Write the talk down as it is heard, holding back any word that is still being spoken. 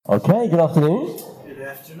Okay, good afternoon. Good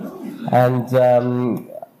afternoon. And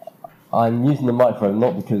I'm using the microphone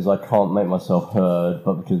not because I can't make myself heard,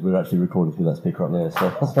 but because we're actually recording through that speaker up there, so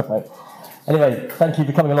that's all right. Anyway, thank you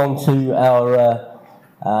for coming along to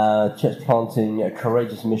our Church Planting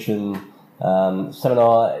Courageous Mission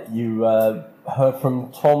seminar. You heard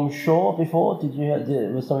from Tom Shaw before?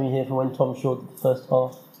 Was somebody here for when Tom Shaw did the first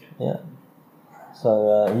half? Yeah.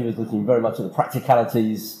 So he was looking very much at the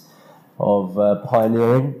practicalities of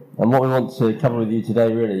pioneering, and what we want to cover with you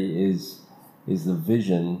today really is the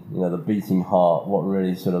vision, the beating heart, what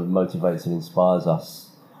really sort of motivates and inspires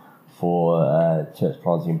us for church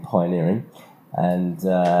planting and pioneering. And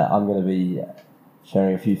I'm going to be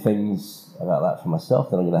sharing a few things about that for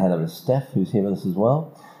myself. Then I'm going to hand over to Steph, who's here with us as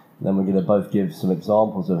well. And then we're going to both give some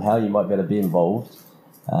examples of how you might be able to be involved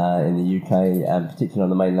in the UK, and particularly on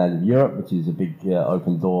the mainland of Europe, which is a big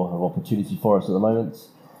open door of opportunity for us at the moment.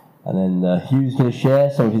 And then Hugh's going to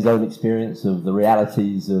share some of his own experience of the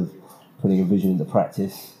realities of putting a vision into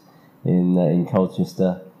practice in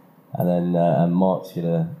Colchester. And then Mark's going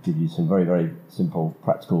to give you some very, very simple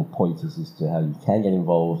practical pointers as to how you can get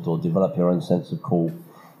involved or develop your own sense of call,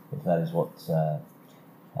 if that is what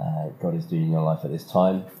God is doing in your life at this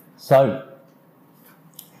time. So,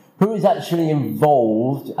 who is actually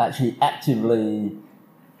involved, actually actively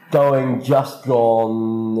gone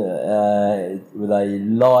with a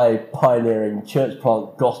live, pioneering church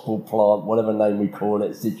plant, gospel plant, whatever name we call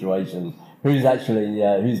it, situation? Who's actually,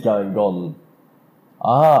 who's gone?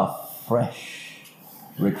 Fresh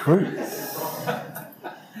recruits.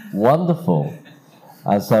 Wonderful.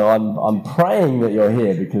 And so I'm praying that you're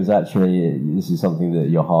here because actually this is something that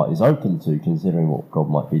your heart is open to, considering what God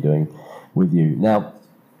might be doing with you. Now,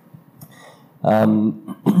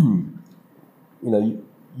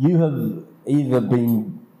 you have either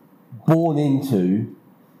been born into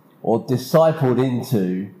or discipled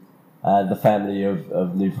into the family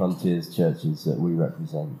of New Frontiers churches that we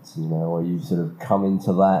represent, or you've sort of come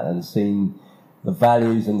into that and seen the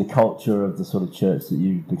values and the culture of the sort of church that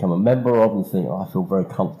you've become a member of and think, I feel very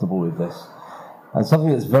comfortable with this. And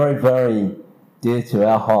something that's very, very dear to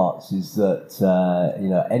our hearts is that,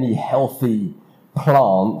 any healthy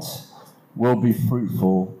plant will be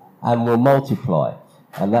fruitful and will multiply.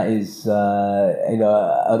 And that is, an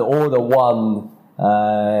order one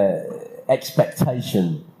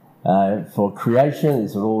expectation for creation.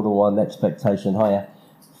 It's an order one expectation higher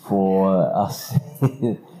for us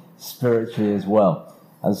spiritually as well.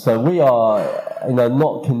 And so we are,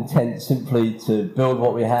 not content simply to build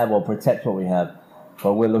what we have or protect what we have,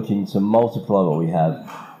 but we're looking to multiply what we have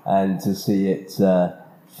and to see it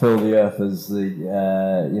fill the earth as the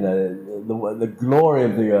glory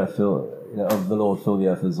of the earth of the Lord fill the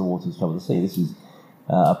earth as the waters cover the sea. This is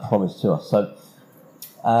a promise to us. So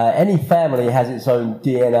any family has its own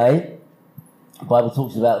DNA. The Bible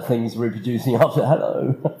talks about things reproducing after.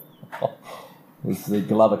 Hello. It's the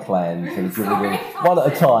Glover clan. So one at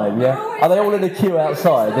a time, yeah? Are they all in a queue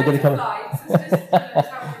outside? They're going to come.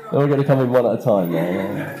 They're all going to come in one at a time,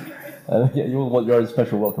 yeah. You all want your own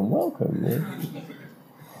special welcome. Welcome, yeah.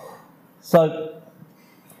 So,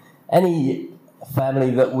 any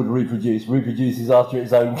family that would reproduces after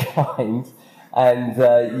its own kind, and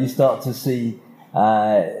you start to see,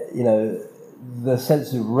 the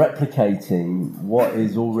sense of replicating what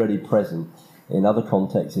is already present in other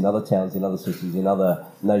contexts, in other towns, in other cities, in other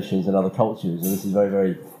nations, and other cultures. And this is very,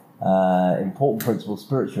 very important principle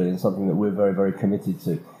spiritually, and something that we're very, very committed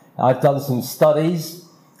to. I've done some studies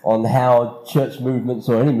on how church movements,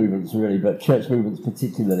 or any movements really, but church movements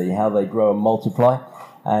particularly, how they grow and multiply.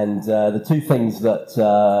 And the two things that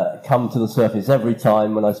come to the surface every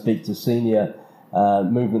time when I speak to senior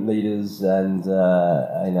movement leaders and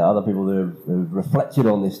other people who have reflected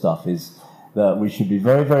on this stuff is that we should be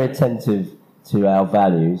very, very attentive to our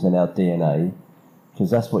values and our DNA,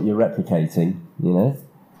 because that's what you're replicating,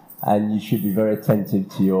 and you should be very attentive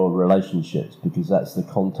to your relationships, because that's the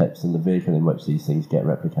context and the vehicle in which these things get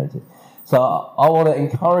replicated. So I want to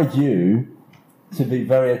encourage you to be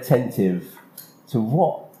very attentive to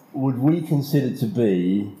what would we consider to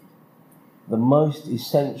be the most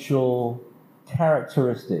essential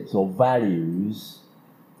characteristics or values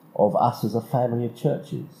of us as a family of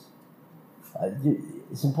churches.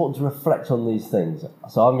 It's important to reflect on these things.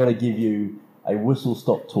 So I'm going to give you a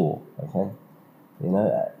whistle-stop tour, okay?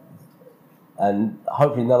 And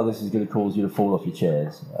hopefully none of this is going to cause you to fall off your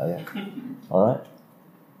chairs. All right?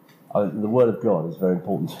 The Word of God is very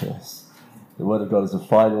important to us. The Word of God is a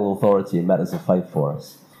final authority in matters of faith for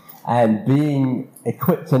us. And being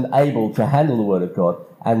equipped and able to handle the Word of God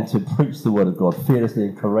and to preach the word of God fearlessly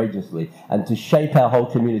and courageously, and to shape our whole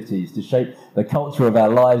communities, to shape the culture of our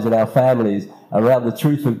lives and our families around the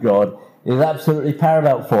truth of God is absolutely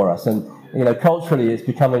paramount for us. And culturally, it's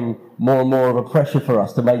becoming more and more of a pressure for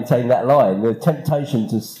us to maintain that line. The temptation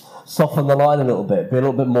to soften the line a little bit, be a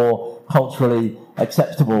little bit more culturally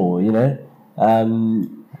acceptable,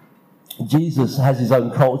 Jesus has his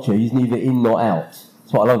own culture. He's neither in nor out.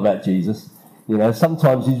 That's what I love about Jesus.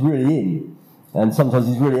 Sometimes he's really in, and sometimes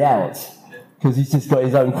he's really out, because he's just got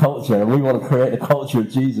his own culture, and we want to create a culture of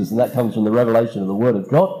Jesus, and that comes from the revelation of the Word of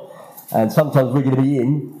God. And sometimes we're going to be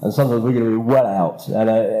in, and sometimes we're going to be well out. And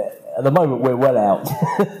at the moment, we're well out,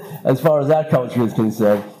 as far as our culture is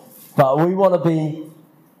concerned. But we want to be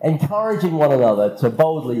encouraging one another to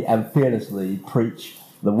boldly and fearlessly preach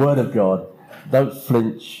the Word of God. Don't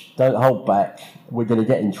flinch, don't hold back. We're going to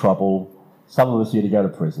get in trouble. Some of us are going to go to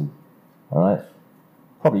prison. All right?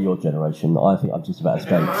 Probably your generation. I think I'm just about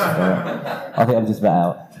escaped. Right? I think I'm just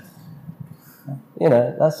about out.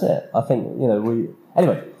 That's it. I think,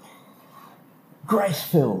 Anyway,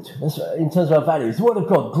 grace-filled. In terms of our values, the Word of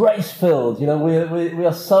God, grace-filled. We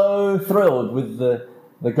are so thrilled with the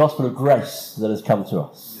gospel of grace that has come to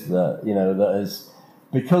us. That is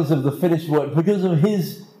because of the finished work, because of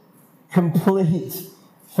his complete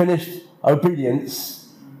finished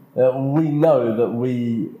obedience, we know that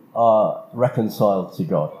we are reconciled to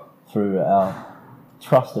God through our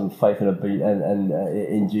trust and faith and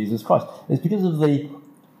in Jesus Christ. It's because of the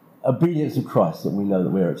obedience of Christ that we know that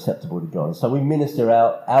we are acceptable to God. So we minister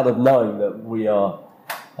out of knowing that we are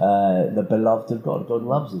the beloved of God. God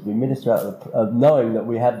loves us. We minister out of knowing that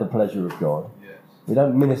we have the pleasure of God. Yes. We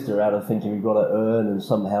don't minister out of thinking we've got to earn and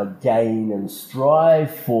somehow gain and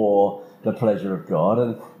strive for the pleasure of God.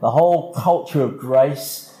 And the whole culture of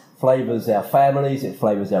grace flavours our families, it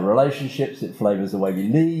flavours our relationships, it flavours the way we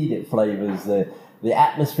lead, it flavours the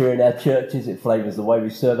atmosphere in our churches, it flavours the way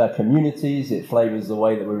we serve our communities, it flavours the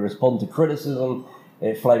way that we respond to criticism,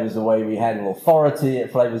 it flavours the way we handle authority,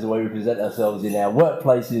 it flavours the way we present ourselves in our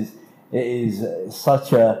workplaces. It is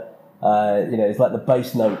such a, it's like the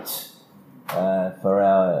bass note for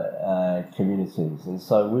our communities. And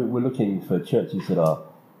so we're looking for churches that are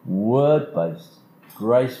word-based,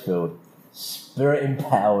 grace-filled,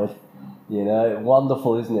 spirit-empowered.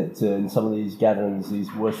 Wonderful, isn't it, in some of these gatherings, these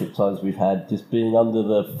worship times we've had, just being under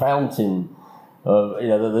the fountain of,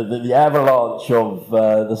 the avalanche of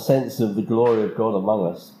the sense of the glory of God among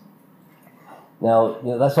us. Now,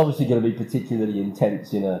 that's obviously going to be particularly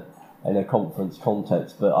intense in a conference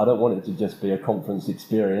context, but I don't want it to just be a conference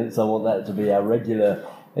experience. I want that to be our regular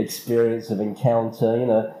experience of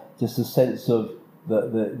encounter, just a sense of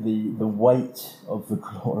the weight of the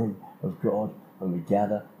glory of God when we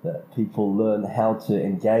gather, that people learn how to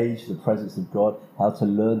engage the presence of God, how to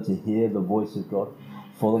learn to hear the voice of God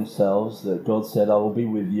for themselves, that God said, I will be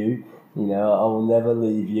with you, I will never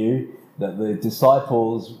leave you, that the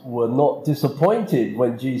disciples were not disappointed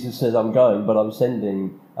when Jesus said, I'm going, but I'm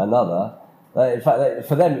sending another. In fact,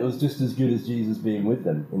 for them, it was just as good as Jesus being with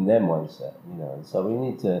them in their mindset, And so we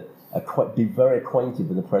need to be very acquainted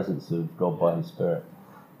with the presence of God by His Spirit.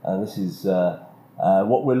 And this is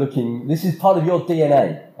what we're looking. This is part of your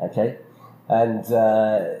DNA, okay? And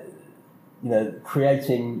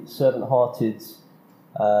creating servant-hearted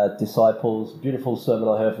disciples. Beautiful sermon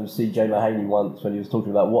I heard from C.J. Mahaney once when he was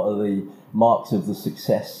talking about what are the marks of the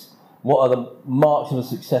success. What are the marks of a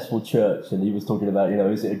successful church? And he was talking about,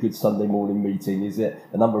 is it a good Sunday morning meeting? Is it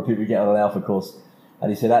a number of people get on an Alpha course? And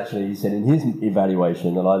he said, in his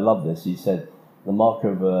evaluation, and I love this, he said, the mark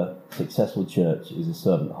of a successful church is a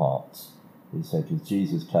servant heart. He said, because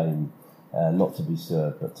Jesus came not to be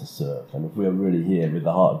served, but to serve. And if we're really here with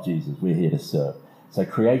the heart of Jesus, we're here to serve. So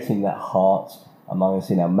creating that heart among us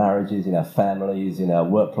in our marriages, in our families, in our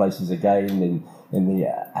workplaces again, in the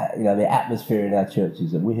the atmosphere in our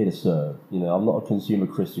churches, that we're here to serve. I'm not a consumer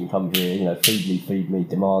Christian. Come here, feed me,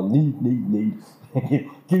 demand, need,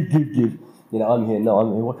 give. I'm here. No,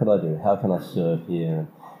 I'm here. What can I do? How can I serve here? And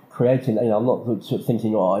creating. I'm not sort of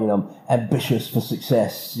thinking, I'm ambitious for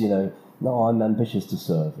success. No, I'm ambitious to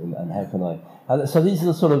serve. And how can I? And so these are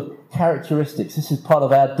the sort of characteristics. This is part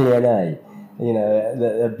of our DNA.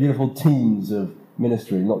 The beautiful teams of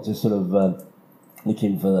ministry, not just sort of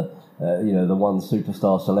looking for the one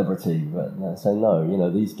superstar celebrity, but saying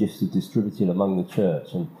no. These gifts are distributed among the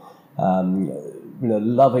church, and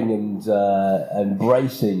loving and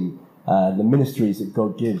embracing the ministries that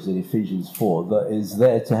God gives in Ephesians 4, that is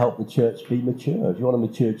there to help the church be mature. If you want a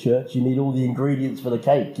mature church, you need all the ingredients for the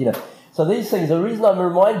cake. So these things. The reason I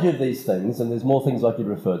remind you of these things, and there's more things I could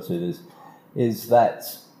refer to, is that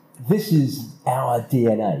this is our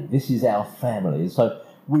DNA. This is our family. And so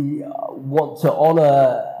we want to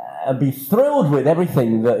honour and be thrilled with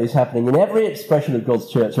everything that is happening in every expression of God's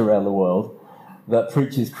church around the world that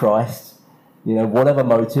preaches Christ. You know, whatever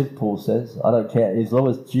motive, Paul says, I don't care, as long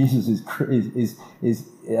as Jesus is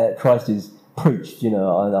Christ is preached. You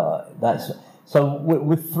know, that's so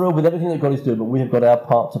we're thrilled with everything that God is doing, but we have got our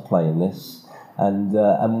part to play in this, and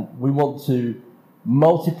we want to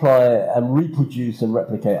multiply and reproduce and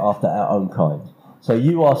replicate after our own kind. So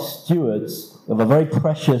you are stewards of a very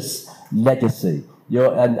precious legacy.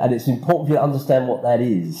 And it's important for you to understand what that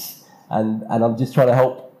is. And I'm just trying to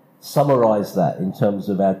help summarise that in terms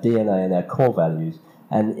of our DNA and our core values.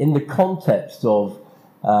 And in the context of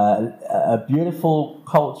a beautiful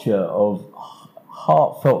culture of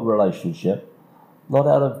heartfelt relationship, not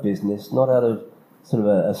out of business, not out of sort of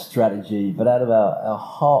a strategy, but out of our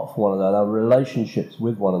heart for one another, our relationships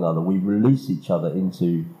with one another, we release each other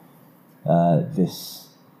into this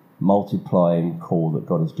multiplying call that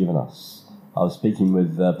God has given us. I was speaking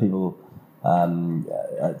with people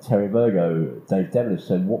at Terry Virgo, Dave Devlin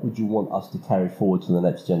said, what would you want us to carry forward to the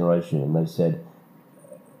next generation? And they said,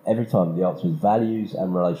 every time the answer is values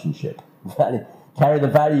and relationship. Carry the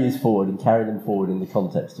values forward and carry them forward in the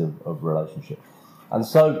context of relationship. And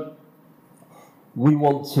so we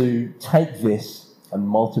want to take this and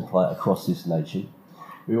multiply it across this nation.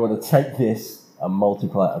 We want to take this and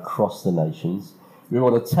multiply it across the nations. We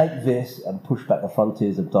want to take this and push back the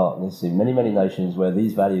frontiers of darkness in many, many nations where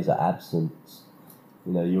these values are absent.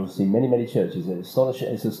 You know, you'll see many, many churches. It's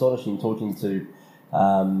astonishing talking to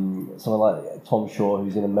someone like Tom Shaw,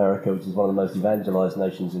 who's in America, which is one of the most evangelized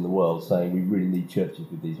nations in the world, saying we really need churches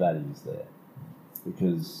with these values there.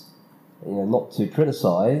 Because, you know, not to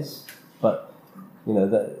criticize, but, you know,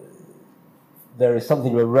 there is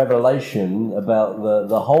something of a revelation about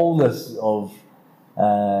the wholeness of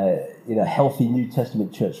healthy New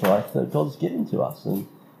Testament church life that God's given to us, and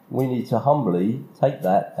we need to humbly take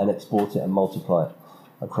that and export it and multiply it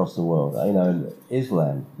across the world. You know,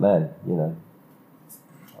 Islam, man, you know,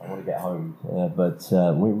 I want to get home, but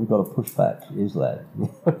we've got to push back Islam.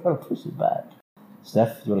 We've got to push it back.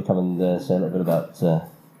 Steph, do you want to come and say a little bit about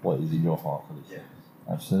what is in your heart for this? Yeah.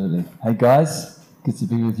 Absolutely. Hey guys, good to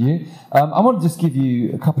be with you. I want to just give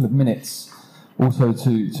you a couple of minutes also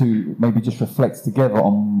to maybe just reflect together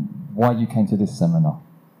on why you came to this seminar.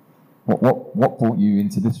 What brought you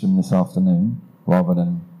into this room this afternoon rather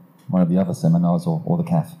than one of the other seminars or the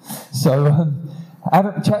CAF? So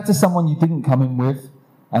chat to someone you didn't come in with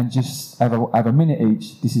and just have a minute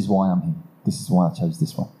each. This is why I'm here. This is why I chose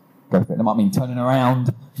this one. Go for it. That might mean turning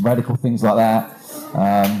around, radical things like that.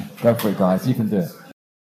 Go for it, guys. You can do it.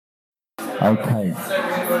 Okay.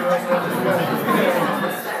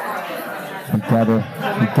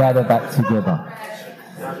 We gather back together.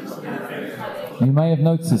 You may have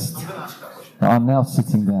noticed that I'm now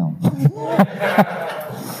sitting down.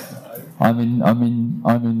 I'm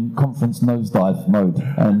in conference nosedive mode,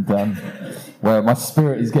 and where my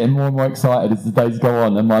spirit is getting more and more excited as the days go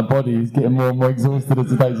on, and my body is getting more and more exhausted as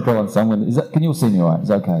the days go on. So can you all see me all right? Is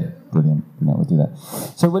that okay? Brilliant. We'll do that.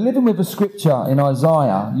 So we're living with a scripture in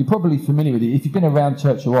Isaiah. You're probably familiar with it. If you've been around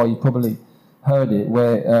church a while, you've probably heard it,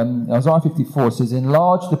 where Isaiah 54 says,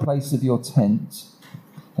 enlarge the place of your tent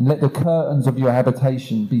and let the curtains of your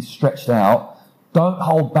habitation be stretched out. Don't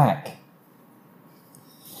hold back.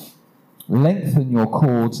 Lengthen your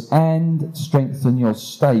cords and strengthen your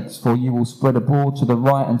stakes, for you will spread abroad to the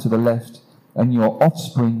right and to the left, and your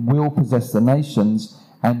offspring will possess the nations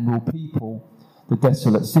and will people the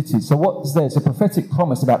desolate cities. So what's there? It's a prophetic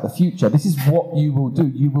promise about the future. This is what you will do.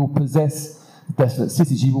 You will possess desolate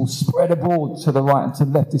cities. You will spread abroad to the right and to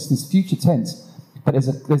the left. It's this future tense, but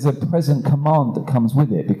there's a present command that comes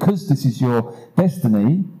with it. Because this is your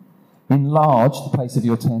destiny, enlarge the place of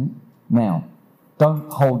your tent now. Don't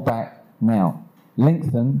hold back now.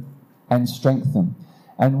 Lengthen and strengthen.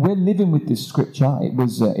 And we're living with this scripture.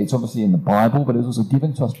 It's obviously in the Bible, but it was also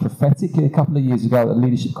given to us prophetically a couple of years ago at a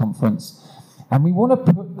leadership conference. And we want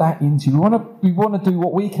to put that into. We want to do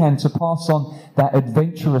what we can to pass on that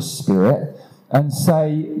adventurous spirit. And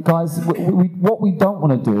say, guys, what we don't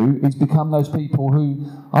want to do is become those people who,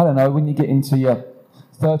 I don't know, when you get into your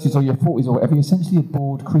 30s or your 40s or whatever, you're essentially a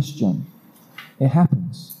bored Christian. It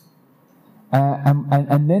happens.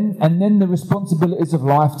 And then the responsibilities of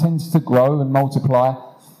life tends to grow and multiply.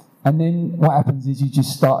 And then what happens is you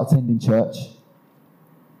just start attending church.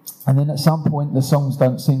 And then at some point, the songs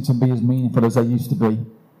don't seem to be as meaningful as they used to be.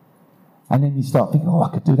 And then you start thinking, I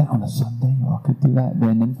could do that on a Sunday, or I could do that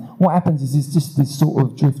then. And what happens is just this sort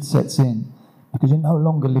of drift sets in, because you're no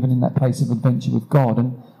longer living in that place of adventure with God.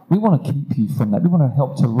 And we want to keep you from that. We want to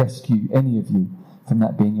help to rescue any of you from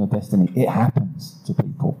that being your destiny. It happens to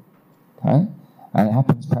people, okay? And it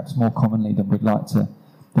happens perhaps more commonly than we'd like to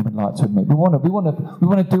admit. We want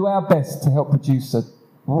to do our best to help produce a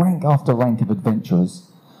rank after rank of adventurers,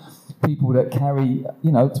 people that carry,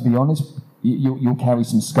 to be honest, you'll carry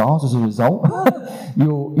some scars as a result.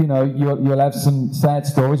 You'll have some sad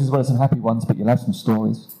stories as well as some happy ones, but you'll have some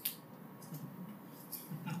stories.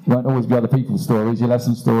 You won't always be other people's stories. You'll have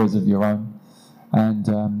some stories of your own. And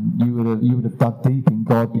you would have dug deep in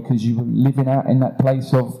God because you were living out in that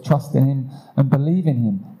place of trusting Him and believing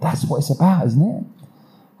Him. That's what it's about, isn't it?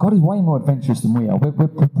 God is way more adventurous than we are.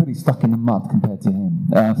 We're pretty stuck in the mud compared to Him.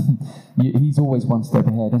 He's always one step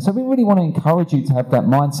ahead. And so we really want to encourage you to have that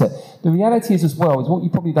mindset. The reality is as well, is what you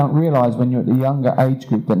probably don't realise when you're at the younger age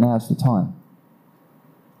group, that now's the time.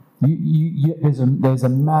 There's a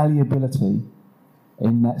malleability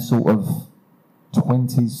in that sort of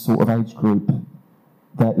 20s sort of age group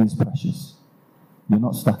that is precious. You're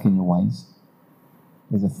not stuck in your ways.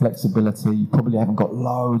 There's a flexibility. You probably haven't got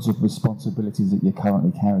loads of responsibilities that you're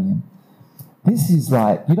currently carrying. This is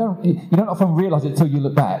like, you don't often realise it until you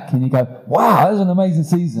look back and you go, wow, that was an amazing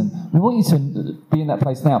season. We want you to be in that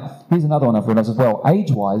place now. Here's another one I've realised as well.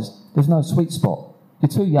 Age-wise, there's no sweet spot. You're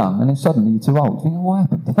too young, and then suddenly you're too old. You think, oh, what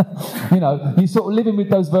happened? You're sort of living with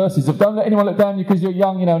those verses of don't let anyone look down you because you're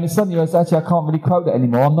young, and then suddenly you go, actually, I can't really quote that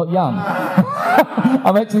anymore. I'm not young.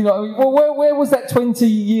 I'm actually like, well, where was that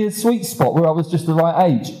 20-year sweet spot where I was just the right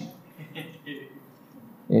age?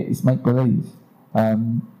 It's make-believe.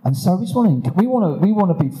 And so we want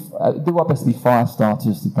to do our best to be fire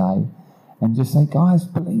starters today and just say, guys,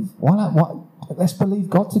 believe. Let's believe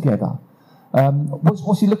God together.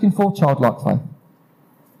 What's He looking for? Childlike faith.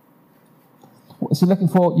 What's He looking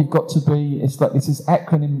for? You've got to be, it's like this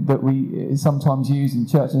acronym that we sometimes use in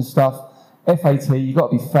church and stuff. FAT, you've got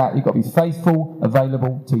to be fat, you've got to be faithful,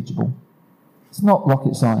 available, teachable. It's not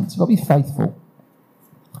rocket science. You've got to be faithful.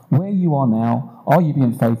 Where you are now, are you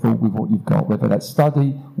being faithful with what you've got? Whether that's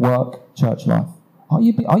study, work, church life. Are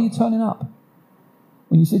you turning up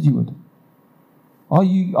when you said you would? Are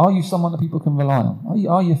you someone that people can rely on?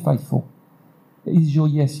 Are you faithful? Is your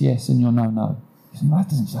yes, yes and your no, no? You think, that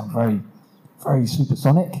doesn't sound very, very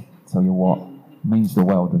supersonic. Tell you what, it means the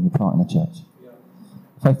world when you're planting a church.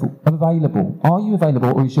 Faithful, available. Are you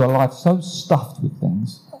available, or is your life so stuffed with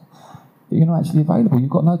things that you're not actually available?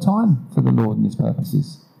 You've got no time for the Lord and His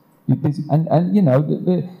purposes. You're busy, and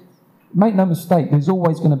make no mistake. There's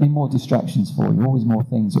always going to be more distractions for you. Always more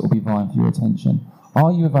things that will be vying for your attention.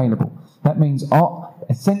 Are you available? That means,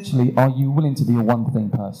 essentially, are you willing to be a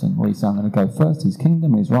one-thing person? Where you say, I'm going to go first His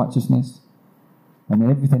kingdom, His righteousness, and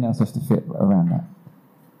then everything else has to fit around that.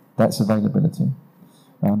 That's availability.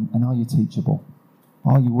 And are you teachable?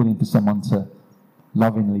 Are you willing for someone to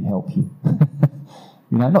lovingly help you?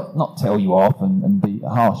 Not tell you off and be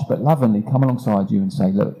harsh, but lovingly come alongside you and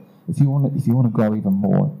say, look, if you want to grow even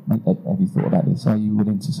more, have you thought about this? Are you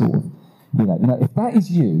willing to sort of hear that? If that is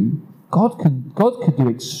you, God could do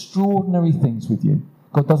extraordinary things with you.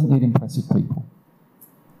 God doesn't need impressive people.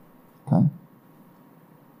 Okay?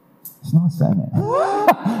 It's nice saying it.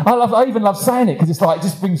 I even love saying it because it's like it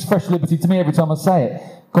just brings fresh liberty to me every time I say it.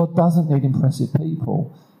 God doesn't need impressive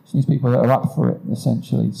people. He needs people that are up for it,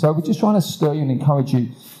 essentially. So we're just trying to stir you and encourage you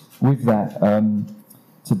with that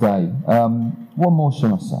today. What more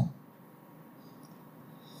shall I say?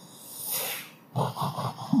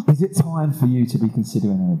 Is it time for you to be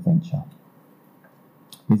considering an adventure?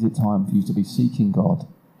 Is it time for you to be seeking God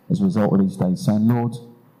as a result of these days, saying, Lord,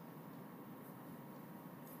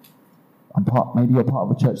 maybe you're part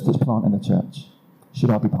of a church that's planting a church.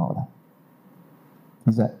 Should I be part of that?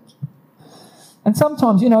 Is that? And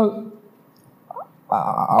sometimes,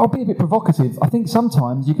 I'll be a bit provocative. I think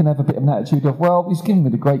sometimes you can have a bit of an attitude of, well, He's given me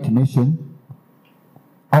the Great Commission.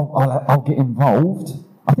 I'll get involved.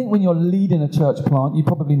 I think when you're leading a church plant, you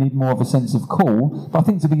probably need more of a sense of call. But I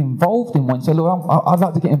think to be involved in one, say, look, I'd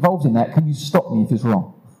like to get involved in that. Can you stop me if it's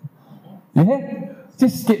wrong? Yeah?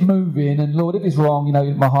 Just get moving, and Lord, if it's wrong,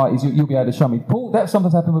 my heart is, you'll be able to show me. Paul, that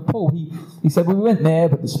sometimes happened with Paul. He said, well, we went there,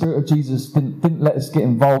 but the Spirit of Jesus didn't let us get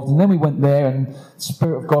involved. And then we went there, and the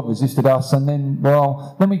Spirit of God resisted us. And then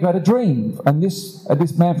we got a dream. And this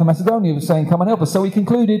man from Macedonia was saying, come and help us. So we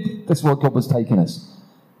concluded that's where God was taking us.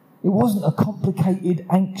 It wasn't a complicated,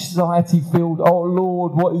 anxiety-filled, oh,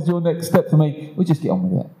 Lord, what is your next step for me? We just get on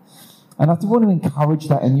with it. And I do want to encourage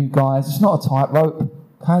that in you guys. It's not a tightrope.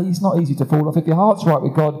 Okay, it's not easy to fall off. If your heart's right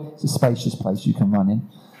with God, it's a spacious place you can run in.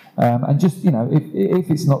 And just,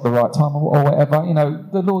 if it's not the right time or whatever,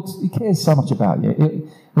 the Lord, He cares so much about you.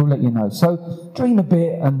 He'll let you know. So dream a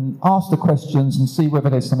bit and ask the questions and see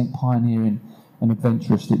whether there's something pioneering and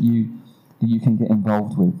adventurous that you that you can get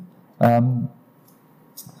involved with.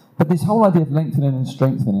 But this whole idea of lengthening and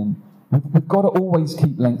strengthening, we've got to always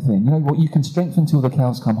keep lengthening. You know what? You can strengthen until the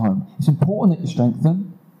cows come home. It's important that you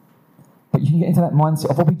strengthen, but you can get into that mindset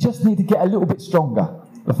of, well, we just need to get a little bit stronger.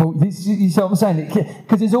 You see what I'm saying?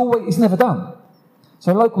 Because it's never done.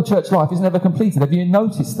 So local church life is never completed. Have you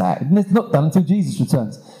noticed that? It's not done until Jesus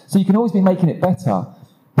returns. So you can always be making it better,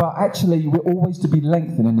 but actually we're always to be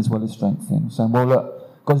lengthening as well as strengthening. Saying, well,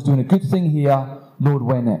 look, God's doing a good thing here. Lord,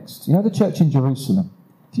 where next? You know the church in Jerusalem?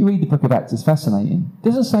 If you read the book of Acts, it's fascinating. It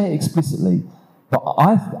doesn't say it explicitly, but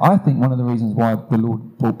I think one of the reasons why the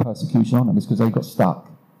Lord brought persecution on them is because they got stuck.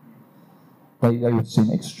 They were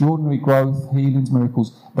seeing extraordinary growth, healings,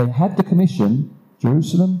 miracles. They had the commission,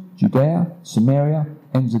 Jerusalem, Judea, Samaria,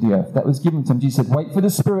 ends of the earth. That was given to them. Jesus said, wait for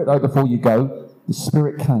the Spirit though before you go. The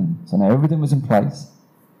Spirit came. So now everything was in place.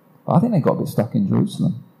 But I think they got a bit stuck in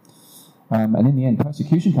Jerusalem. And in the end,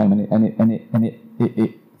 persecution came and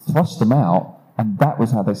it thrust them out. And that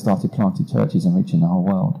was how they started planting churches and reaching the whole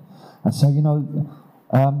world. And so,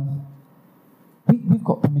 we've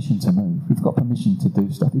got permission to move. We've got permission to do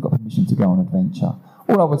stuff. We've got permission to go on adventure.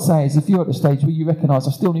 All I would say is if you're at the stage where you recognise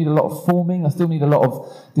I still need a lot of forming, I still need a lot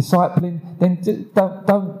of discipling, then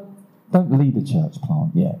don't lead a church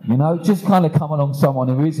plant yet. Just kind of come along someone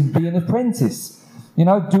who is and be an apprentice.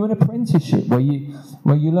 Do an apprenticeship where you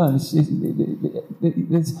learn.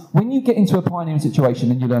 When you get into a pioneering situation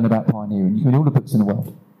and you learn about pioneering, you can read all the books in the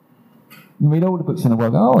world. You read all the books in the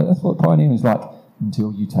world. Oh, that's what pioneering is like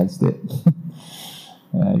until you taste it.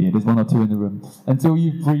 There's one or two in the room. Until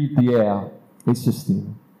you breathe the air, it's just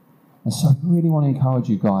theory. And so I really want to encourage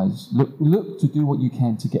you guys, look to do what you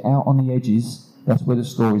can to get out on the edges. That's where the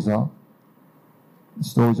stories are. The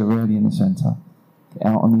stories are really in the centre. Get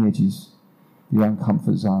out on the edges, your own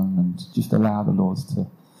comfort zone, and just allow the Lord to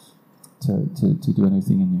do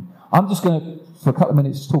anything in you. I'm just going to, for a couple of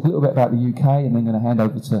minutes, talk a little bit about the UK, and then going to hand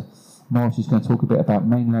over to Morris, who's going to talk a bit about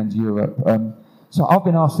mainland Europe. So I've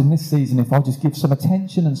been asked in this season if I'll just give some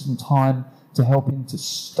attention and some time to helping to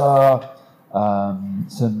stir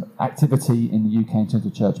some activity in the UK in terms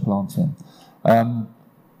of church planting.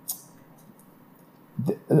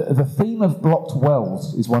 The theme of blocked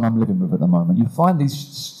wells is one I'm living with at the moment. You find these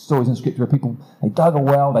stories in Scripture where people, they dug a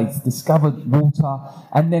well, they discovered water,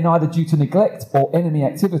 and then either due to neglect or enemy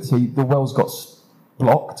activity, the wells got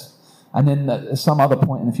blocked. And then at some other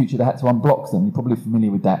point in the future, they had to unblock them. You're probably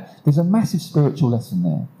familiar with that. There's a massive spiritual lesson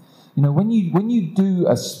there. When you do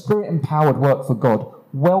a spirit-empowered work for God,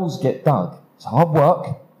 wells get dug. It's hard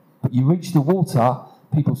work, but you reach the water,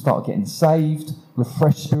 people start getting saved,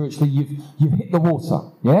 refreshed spiritually. You've hit the water,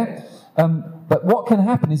 yeah? But what can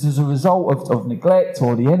happen is as a result of neglect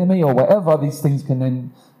or the enemy or whatever, these things can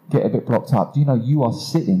then get a bit blocked up. Do you know you are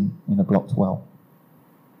sitting in a blocked well?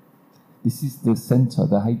 This is the centre,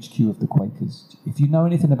 the HQ of the Quakers. If you know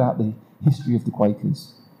anything about the history of the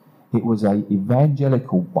Quakers, it was an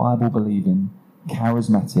evangelical, Bible-believing,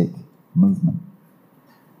 charismatic movement.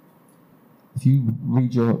 If you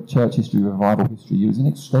read your church history, revival history,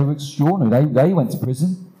 they were extraordinary. They went to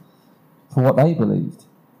prison for what they believed.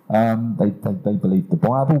 They believed the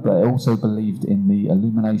Bible, but they also believed in the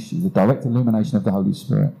illumination, the direct illumination of the Holy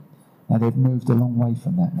Spirit. Now they've moved a long way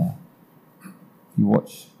from that now.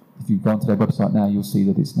 If you go onto their website now, you'll see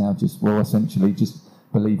that it's now essentially just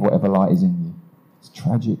believe whatever light is in you. It's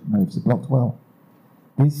tragic moves. A blocked well.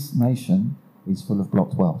 This nation is full of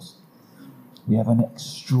blocked wells. We have an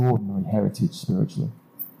extraordinary heritage spiritually.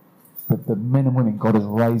 But the men and women God has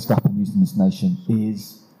raised up and used in this nation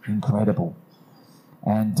is incredible.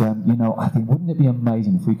 And, I think, wouldn't it be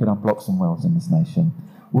amazing if we could unblock some wells in this nation?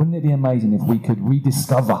 Wouldn't it be amazing if we could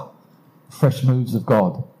rediscover fresh moves of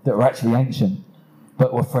God that are actually ancient,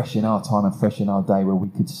 but were fresh in our time and fresh in our day, where we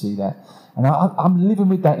could see that? And I'm living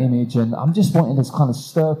with that image, and I'm just wanting to kind of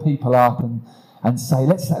stir people up and say,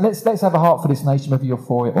 let's have a heart for this nation, whether you're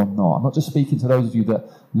for it or not. I'm not just speaking to those of you that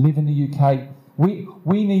live in the UK.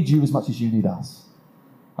 We need you as much as you need us.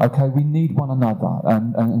 Okay, we need one another,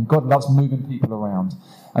 and God loves moving people around.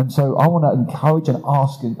 And so I want to encourage and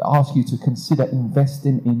ask you to consider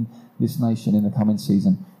investing in this nation in the coming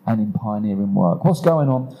season and in pioneering work. What's going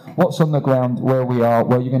on? What's on the ground where we are?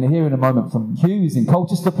 Well, you're going to hear in a moment from Hugh, who's in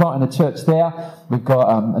Colchester, planting a church there. We've got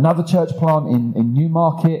another church plant in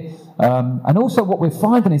Newmarket. And also what we're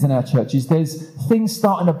finding is in our churches, there's things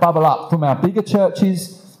starting to bubble up from our bigger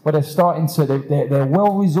churches where they're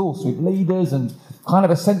well-resourced with leaders and kind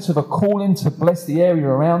of a sense of a calling to bless the area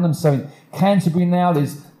around them. So in Canterbury now,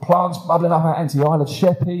 there's plants bubbling up out into the Isle of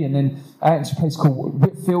Sheppey, and then out into a place called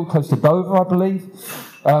Whitfield, close to Dover, I believe.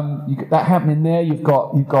 that happening there. You've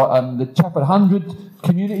got the Chapel 100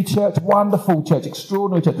 Community Church, wonderful church,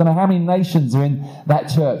 extraordinary church. I don't know how many nations are in that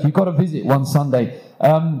church. You've got to visit one Sunday.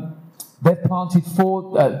 They've planted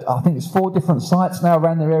 4 different sites now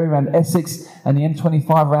around their area, around Essex and the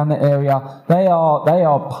M25 around that area. They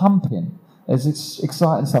are pumping. There's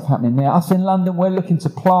exciting stuff happening there. Us in London, we're looking to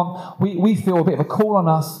plant. We feel a bit of a call on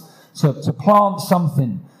us to plant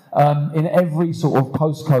something in every sort of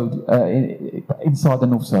postcode inside the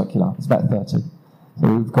North Circular. It's about 30. So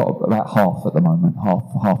we've got about half at the moment, half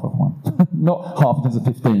of one. Not half in terms of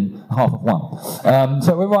 15, half of one.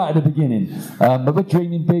 So we're right at the beginning. But we're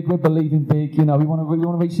dreaming big, we're believing big. You know, we want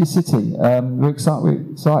to reach this city. We're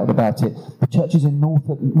excited about it. The churches in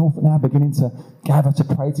Norfolk now are beginning to gather to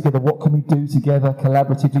pray together. What can we do together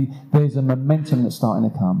collaboratively? There's a momentum that's starting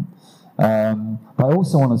to come. But I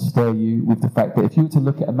also want to stir you with the fact that if you were to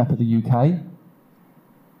look at a map of the UK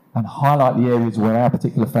and highlight the areas where our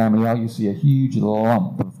particular family are, you see a huge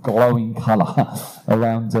lump of glowing colour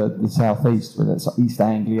around the southeast, whether it's East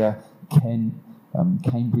Anglia, Kent,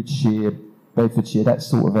 Cambridgeshire, Bedfordshire, that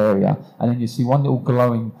sort of area. And then you see one little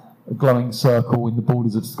glowing circle in the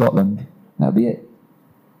borders of Scotland. That'll be it.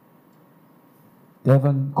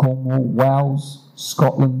 Devon, Cornwall, Wales,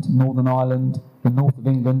 Scotland, Northern Ireland, the north of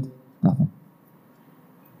England, nothing.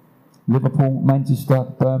 Liverpool, Manchester,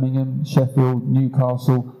 Birmingham, Sheffield,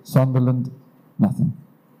 Newcastle, Sunderland, nothing.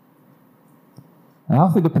 And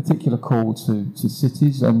I feel a particular call to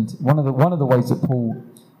cities, and one of the ways that Paul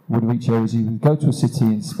would reach areas, he would go to a city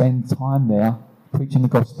and spend time there preaching the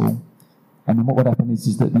gospel, and then what would happen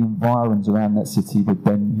is that the environs around that city would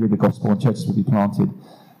then hear the gospel and churches would be planted.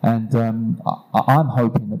 And I'm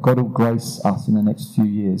hoping that God will grace us in the next few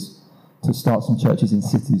years to start some churches in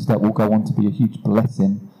cities that will go on to be a huge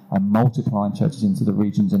blessing and multiplying churches into the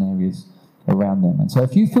regions and areas around them. And so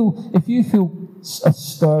if you feel a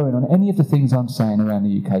stirring on any of the things I'm saying around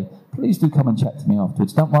the UK, please do come and chat to me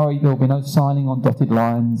afterwards. Don't worry, there'll be no signing on dotted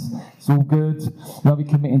lines. It's all good. You won't be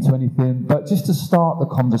committing to anything. But just to start the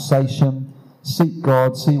conversation, seek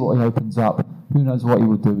God, see what he opens up. Who knows what he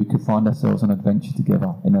will do? We could find ourselves on an adventure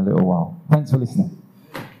together in a little while. Thanks for listening.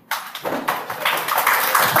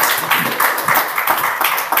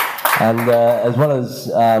 And as well as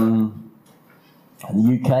the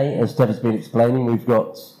UK, as Steph has been explaining, we've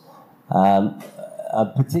got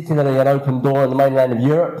particularly an open door in the mainland of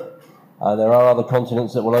Europe. There are other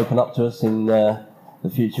continents that will open up to us in the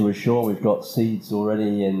future, we're sure. We've got seeds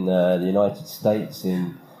already in the United States,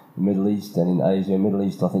 in the Middle East and in Asia. Middle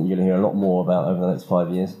East, I think you're going to hear a lot more about over the next 5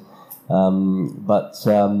 years. But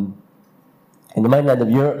in the mainland of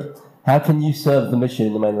Europe, how can you serve the mission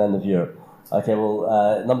in the mainland of Europe? Okay,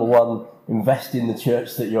 well, number one, invest in the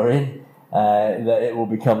church that you're in, that it will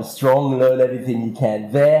become strong, learn everything you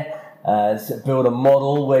can there, build a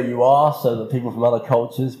model where you are so that people from other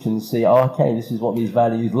cultures can see, oh, okay, this is what these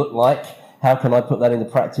values look like. How can I put that into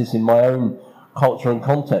practice in my own culture and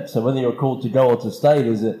context? So whether you're called to go or to stay,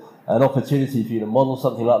 there's an opportunity for you to model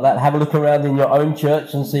something like that. Have a look around in your own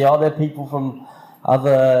church and see, are there people from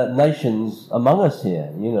other nations among us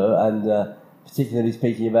here, you know, and particularly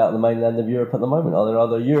speaking about the mainland of Europe at the moment. Are there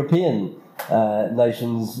other European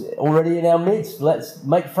nations already in our midst? Let's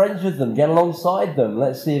make friends with them, get alongside them.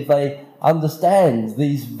 Let's see if they understand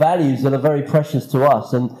these values that are very precious to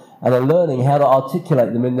us and are learning how to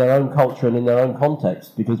articulate them in their own culture and in their own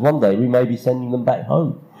context, because one day we may be sending them back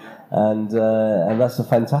home. And that's a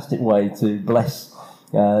fantastic way to bless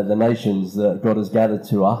the nations that God has gathered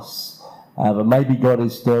to us. But maybe God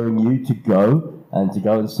is stirring you to go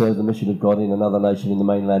and serve the mission of God in another nation in the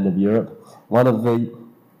mainland of Europe. One of the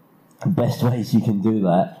best ways you can do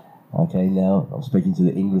that, okay, now I'm speaking to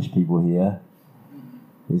the English people here,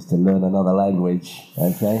 is to learn another language,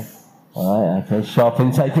 okay? All right, okay,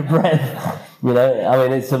 sharpen, take a breath. You know, I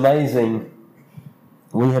mean, it's amazing.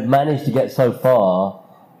 We have managed to get so far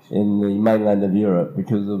in the mainland of Europe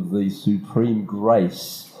because of the supreme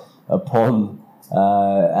grace upon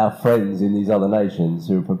our friends in these other nations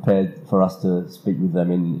who are prepared for us to speak with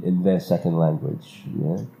them in their second language.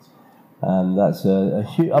 Yeah? And that's a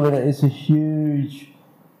huge, I mean, it's a huge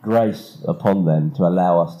grace upon them to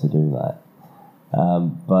allow us to do that.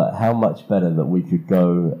 But how much better that we could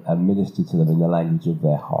go and minister to them in the language of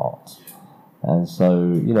their heart. And so,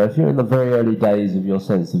 you know, if you're in the very early days of your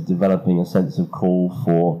sense of developing a sense of call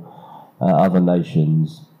for other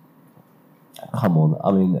nations, come on,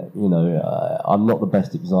 I mean, you know, I'm not the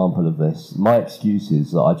best example of this. My excuse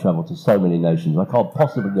is that I travel to so many nations, I can't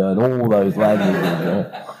possibly learn all those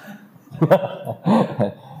languages.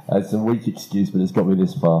 It's a weak excuse, but it's got me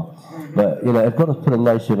this far. But if God has put a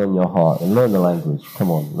nation on your heart, and learn the language.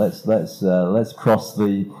 Come on, let's cross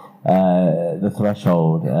the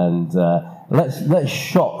threshold, and let's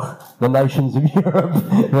shock the nations of Europe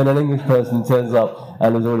when an English person turns up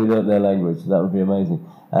and has already learnt their language. That would be amazing.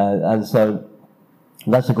 And so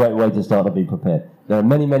that's a great way to start to be prepared. There are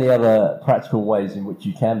many, many other practical ways in which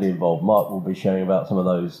you can be involved. Mark will be sharing about some of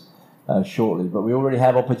those shortly. But we already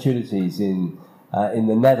have opportunities in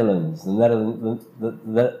the Netherlands. The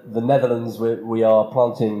Netherlands, we are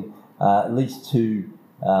planting at least 2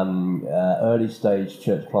 early stage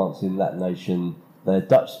church plants in that nation. They're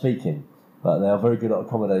Dutch speaking, but they are very good at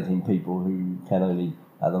accommodating people who can only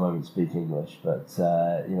at the moment speak English. But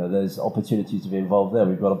there's opportunities to be involved there.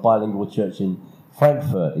 We've got a bilingual church in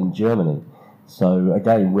Frankfurt in Germany. So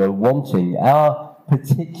again, we're wanting our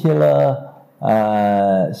particular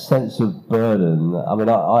sense of burden. I mean,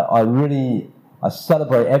 I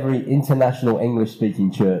celebrate every international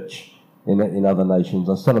English-speaking church in other nations.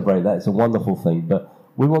 I celebrate that; it's a wonderful thing. But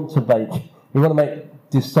we want to make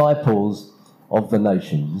disciples of the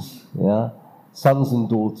nations, sons and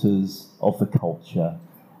daughters of the culture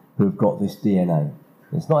who have got this DNA.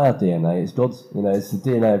 It's not our DNA; it's God's. It's the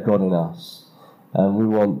DNA of God in us, and we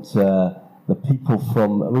want the people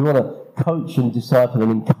we want to coach and disciple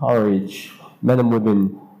and encourage men and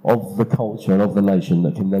women of the culture and of the nation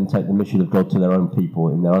that can then take the mission of God to their own people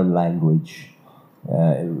in their own language,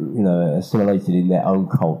 assimilated in their own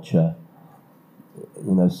culture,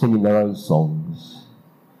 singing their own songs,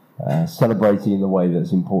 celebrating in the way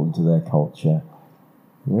that's important to their culture.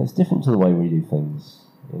 It's different to the way we do things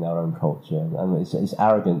in our own culture, and it's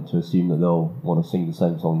arrogant to assume that they'll want to sing the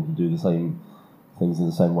same songs and do the same things in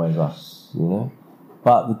the same way as us,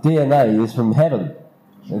 But the DNA is from heaven.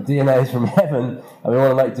 The DNA is from heaven, and we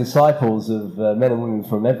want to make disciples of men and women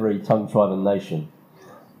from every tongue, tribe, and nation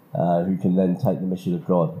who can then take the mission of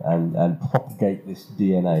God and propagate this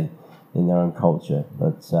DNA in their own culture.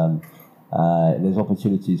 But there's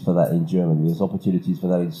opportunities for that in Germany. There's opportunities for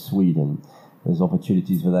that in Sweden. There's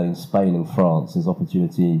opportunities for that in Spain and France. There's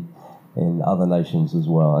opportunity in other nations as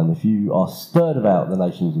well. And if you are stirred about the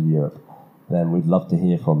nations of Europe, then we'd love to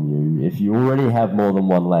hear from you. If you already have more than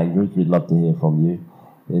one language, we'd love to hear from you.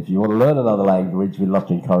 If you want to learn another language, we'd love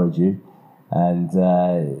to encourage you. And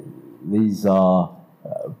these are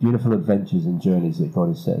beautiful adventures and journeys that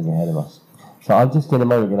God is setting ahead of us. So I'm just in a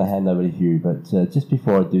moment going to hand over to Hugh, but just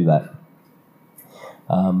before I do that,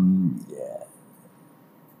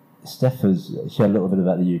 Steph has shared a little bit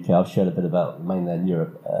about the UK. I've shared a bit about mainland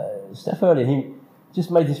Europe. Steph earlier, he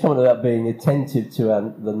just made this comment about being attentive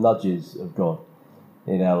to the nudges of God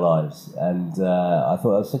in our lives, and I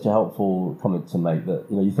thought that was such a helpful comment to make. That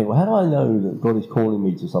you think, well, how do I know that God is calling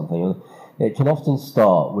me to something? And it can often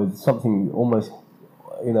start with something almost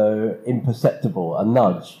imperceptible, a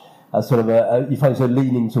nudge, a sort of you find yourself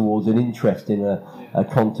leaning towards an interest in a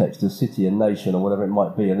context, a city, a nation, or whatever it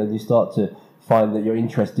might be, and then you start to find that your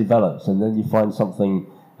interest develops, and then you find something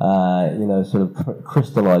sort of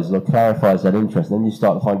crystallizes or clarifies that interest. And then you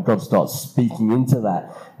start to find God starts speaking into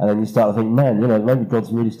that, and then you start to think, man, maybe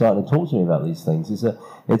God's really starting to talk to me about these things.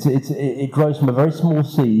 It grows from a very small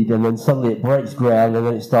seed, and then suddenly it breaks ground, and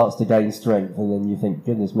then it starts to gain strength, and then you think,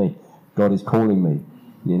 goodness me, God is calling me.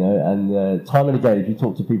 And time and again, if you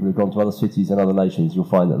talk to people who've gone to other cities and other nations, you'll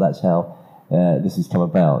find that that's how this has come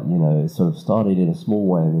about. It sort of started in a small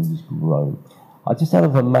way and then just grown. I just out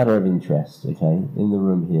of a matter of interest, okay, in the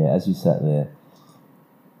room here, as you sat there,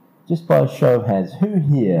 just by a show of hands, who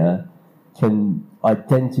here can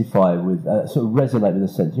identify with, sort of resonate with the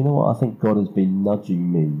sense, you know what, I think God has been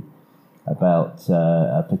nudging me about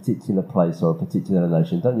a particular place or a particular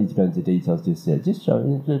nation. Don't need to go into details just yet. Just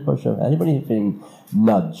by a show of hands. Anybody here feeling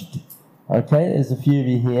nudged? Okay, there's a few of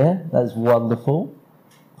you here. That's wonderful.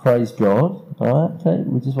 Praise God. All right, okay,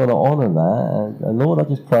 we just want to honour that. And Lord, I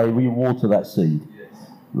just pray, will you water that seed? Yes.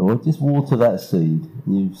 Lord, just water that seed.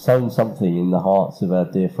 You've sown something in the hearts of our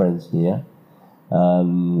dear friends here.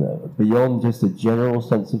 Beyond just a general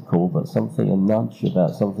sense of call, but something, a nudge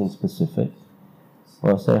about something specific.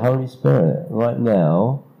 Well, I say, Holy Spirit, right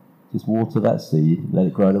now, just water that seed, let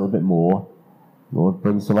it grow a little bit more. Lord,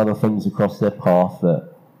 bring some other things across their path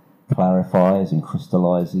that clarifies and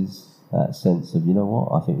crystallises that sense of, you know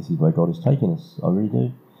what, I think this is where God has taken us. I really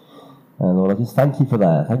do. And Lord, I just thank you for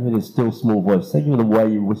that. Thank you for this still small voice. Thank you for the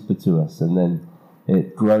way you whisper to us, and then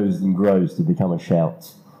it grows and grows to become a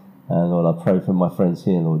shout. And Lord, I pray for my friends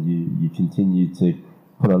here, Lord, you continue to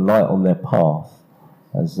put a light on their path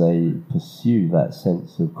as they pursue that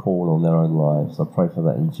sense of call on their own lives. I pray for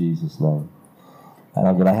that in Jesus' name. And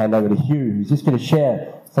I'm going to hand over to Hugh, who's just going to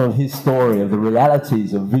share some of his story of the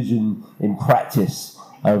realities of vision in practice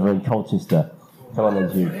over in Colchester. Come on then,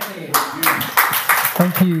 Hugh.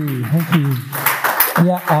 Thank you.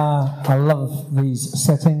 Yeah, I love these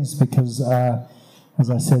settings because, as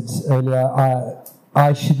I said earlier,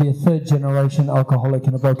 I should be a third-generation alcoholic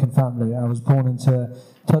in a broken family. I was born into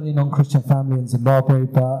a totally non-Christian family in Zimbabwe,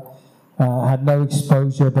 but had no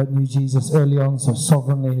exposure, but knew Jesus early on, so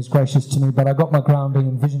sovereignly He's gracious to me. But I got my grounding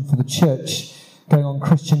and vision for the church going on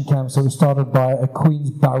Christian camps. It was started by a Queen's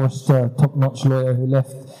barrister, top-notch lawyer who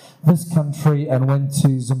left this country and went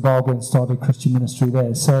to Zimbabwe and started Christian ministry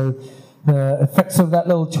there. So the effects of that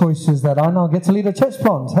little choice is that I now get to lead a church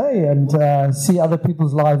plant, and see other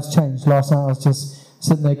people's lives change. Last night I was just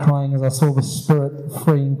sitting there crying as I saw the Spirit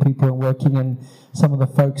freeing people and working in some of the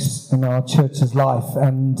folks in our church's life.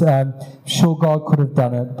 And I'm sure God could have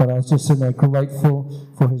done it, but I was just sitting there grateful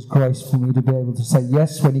for His grace for me to be able to say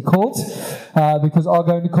yes when He called, because our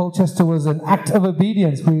going to Colchester was an act of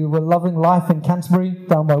obedience. We were loving life in Canterbury,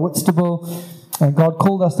 down by Whitstable, and God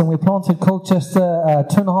called us, and we planted Colchester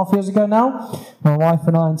 2.5 years ago now. My wife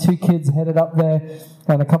and I and 2 kids headed up there,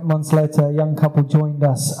 and a couple months later, a young couple joined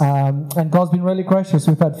us. And God's been really gracious.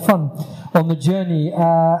 We've had fun on the journey.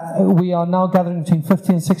 We are now gathering between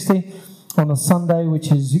 50 and 60 on a Sunday,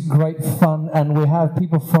 which is great fun. And we have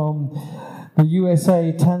people from the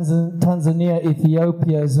USA, Tanzania,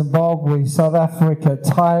 Ethiopia, Zimbabwe, South Africa,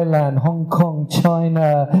 Thailand, Hong Kong,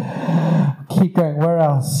 China, keep going, where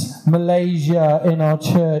else? Malaysia in our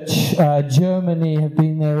church, Germany have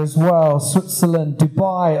been there as well, Switzerland,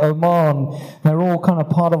 Dubai, Oman, they're all kind of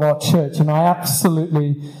part of our church, and I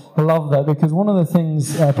absolutely love that, because one of the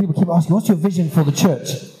things people keep asking, what's your vision for the church?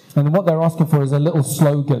 And what they're asking for is a little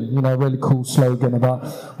slogan, a really cool slogan about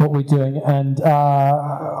what we're doing. And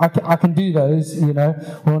I can do those, We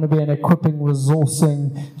want to be an equipping,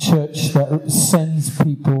 resourcing church that sends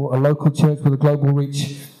people, a local church with a global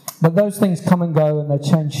reach. But those things come and go, and they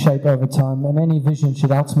change shape over time. And any vision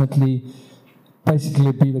should ultimately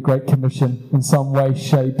basically be the Great Commission in some way,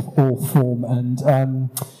 shape, or form. And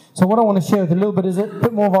so what I want to share with you a little bit is a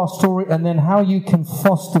bit more of our story, and then how you can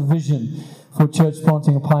foster vision for church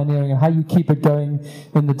planting and pioneering, and how you keep it going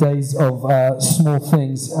in the days of small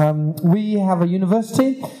things. We have a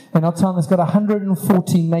university in our town that's got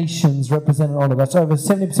 140 nations represented on it. That's over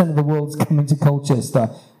 70% of the world's coming to Colchester.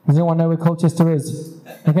 Does anyone know where Colchester is?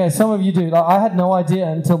 Okay, some of you do. I had no idea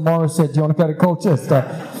until Morris said, do you want to go to Colchester?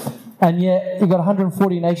 And yet, you've got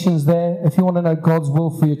 140 nations there. If you want to know God's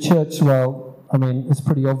will for your church, well, it's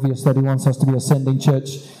pretty obvious that He wants us to be a sending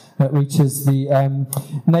church that reaches the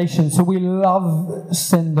nation. So we love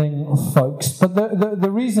sending folks. But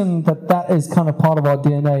the reason that is kind of part of our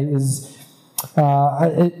DNA is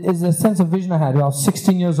a sense of vision I had. I was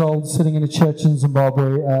 16 years old, sitting in a church in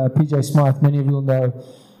Zimbabwe. PJ Smythe, many of you will know,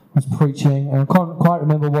 was preaching, and I can't quite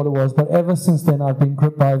remember what it was, but ever since then I've been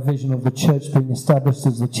gripped by a vision of the church being established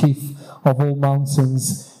as the chief of all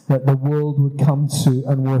mountains that the world would come to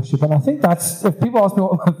and worship. And I think that's, if people ask me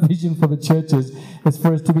what my vision for the church is, it's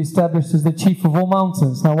for us to be established as the chief of all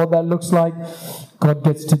mountains. Now, what that looks like, God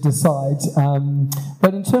gets to decide.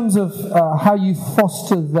 But in terms of how you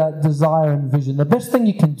foster that desire and vision, the best thing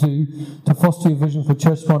you can do to foster your vision for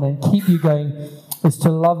church planting and keep you going is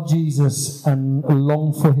to love Jesus and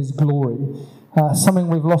long for His glory. Something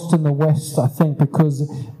we've lost in the West, I think, because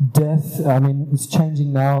death, it's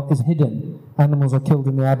changing now, is hidden. Animals are killed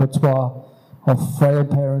in the abattoir, of frail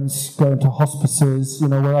parents going to hospices.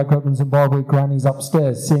 Where I grew up in Zimbabwe, granny's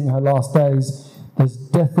upstairs, seeing her last days. There's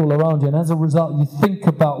death all around you, and as a result, you think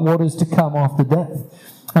about what is to come after death.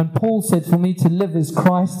 And Paul said, for me to live is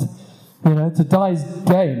Christ, to die is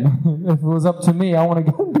gain. If it was up to me, I want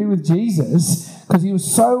to go and be with Jesus, because he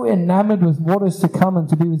was so enamored with what is to come and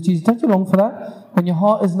to be with Jesus. Don't you long for that? When your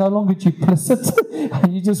heart is no longer duplicit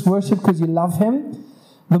and you just worship because you love Him?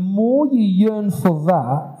 The more you yearn for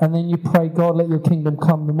that, and then you pray, God, let your kingdom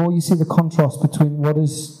come, the more you see the contrast between what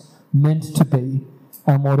is meant to be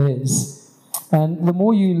and what is. And the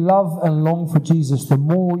more you love and long for Jesus, the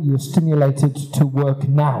more you're stimulated to work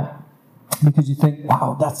now. Because you think,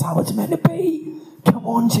 wow, that's how it's meant to be. Come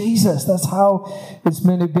on, Jesus, that's how it's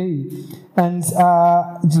meant to be. And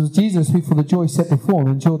it was Jesus who, for the joy set before him,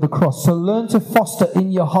 endured the cross. So learn to foster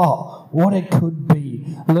in your heart what it could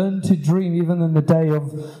be. Learn to dream even in the day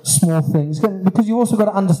of small things. Because you've also got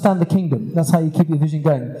to understand the kingdom. That's how you keep your vision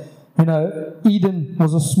going. Eden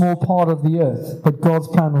was a small part of the earth, but God's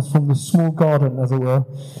plan was from the small garden, as it were,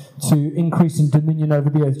 to increase in dominion over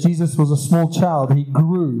the earth. Jesus was a small child. He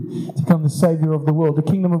grew to become the Savior of the world. The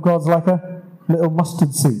kingdom of God's like a little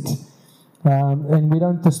mustard seed. And we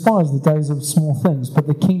don't despise the days of small things, but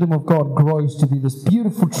the kingdom of God grows to be this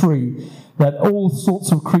beautiful tree that all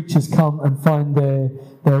sorts of creatures come and find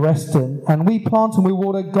their rest in. And we plant and we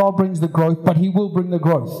water, God brings the growth, but He will bring the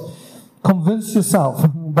growth. Convince yourself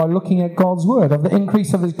by looking at God's word of the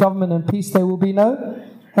increase of His government and peace there will be no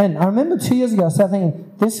end. I remember 2 years ago I started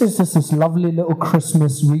thinking, this is just this lovely little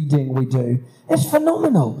Christmas reading we do. It's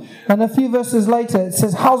phenomenal. And a few verses later it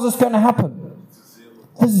says, how's this going to happen?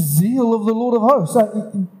 The zeal of the Lord of hosts.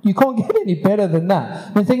 You can't get any better than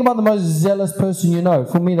that. I mean, think about the most zealous person you know.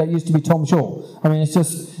 For me, that used to be Tom Shaw. I mean, it's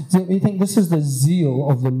just, you think this is the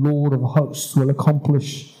zeal of the Lord of hosts will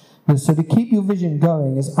accomplish this. So to keep your vision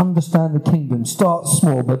going is understand the kingdom. Start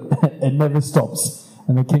small, but it never stops.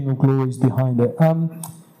 And the King of Glory is behind it.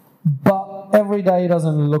 But every day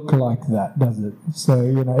doesn't look like that, does it? So,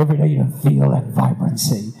 every day you don't feel that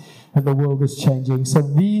vibrancy. And the world is changing. So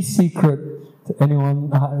the secret...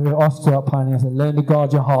 Anyone who asks about pioneering, I said, learn to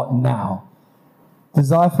guard your heart now.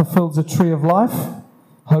 Desire fulfills the tree of life.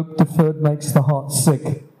 Hope deferred makes the heart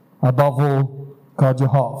sick. Above all, guard your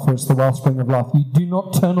heart, for it's the wellspring of life. You do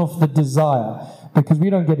not turn off the desire, because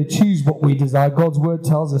we don't get to choose what we desire. God's word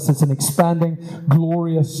tells us it's an expanding,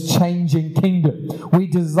 glorious, changing kingdom. We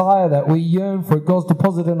desire that. We yearn for it. God's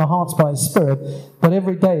deposited in our hearts by His Spirit. But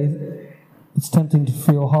every day, it's tempting to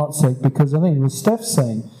feel heartsick, because I think it was Steph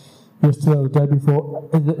saying, yesterday or the day before,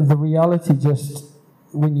 the reality just,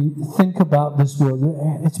 when you think about this world,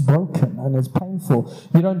 it's broken and it's painful.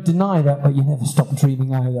 You don't deny that, but you never stop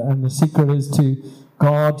dreaming either. And the secret is to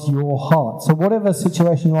guard your heart. So whatever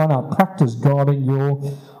situation you are now, practice guarding your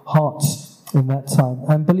heart in that time.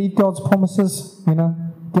 And believe God's promises,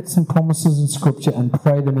 get some promises in Scripture and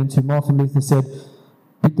pray them into. Martin Luther said,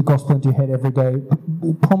 beat the gospel into your head every day.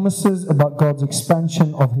 Promises about God's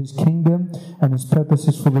expansion of His kingdom and His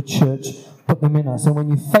purposes for the church, put them in us. And when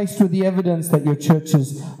you're faced with the evidence that your church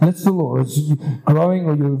is little or is growing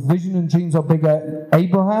or your vision and dreams are bigger,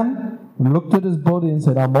 Abraham looked at his body and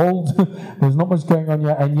said, I'm old, there's not much going on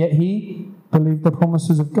yet, and yet he believed the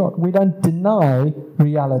promises of God. We don't deny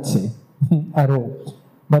reality at all,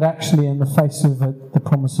 but actually in the face of it, the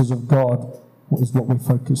promises of God is what we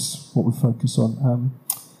focus on.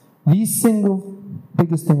 The single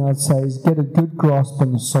biggest thing I'd say is get a good grasp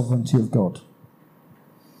on the sovereignty of God.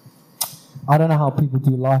 I don't know how people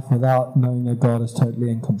do life without knowing that God is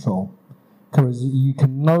totally in control. Because you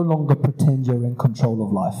can no longer pretend you're in control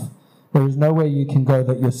of life. There is nowhere you can go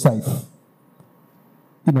that you're safe.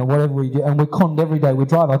 Whatever we do, and we're conned every day. We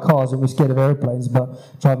drive our cars and we're scared of airplanes,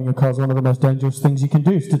 but driving your car is one of the most dangerous things you can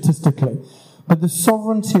do statistically. But the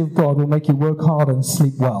sovereignty of God will make you work hard and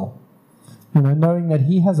sleep well. Knowing that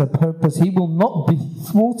He has a purpose, He will not be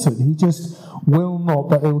thwarted. He just will not,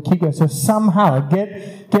 but it will keep going. So somehow, get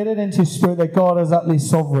it into your spirit that God is utterly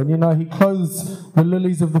sovereign. He clothes the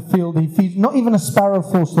lilies of the field. He feeds, not even a sparrow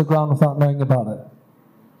falls to the ground without knowing about it.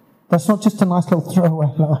 That's not just a nice little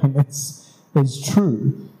throwaway line. It's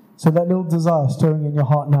true. So that little desire stirring in your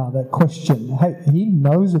heart now, that question, hey, He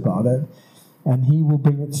knows about it, and He will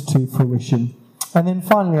bring it to fruition. And then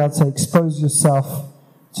finally, I'd say expose yourself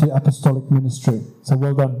to apostolic ministry. So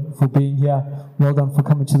well done for being here. Well done for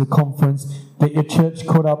coming to the conference. Get your church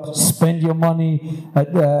caught up. Spend your money at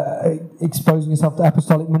exposing yourself to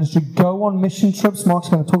apostolic ministry. Go on mission trips. Mark's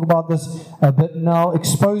going to talk about this a bit now.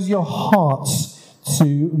 Expose your hearts to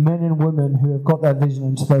men and women who have got that vision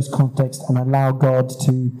into those contexts and allow God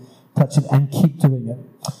to touch it and keep doing it.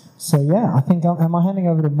 So yeah, I think, am I handing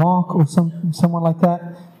over to Mark or someone like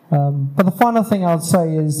that? But the final thing I would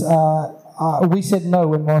say is, we said no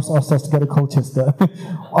when Morris asked us to go to Colchester.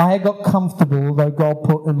 I got comfortable, though God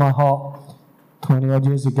put in my heart 20 odd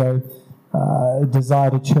years ago,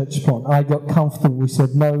 desired a church plant. I got comfortable. We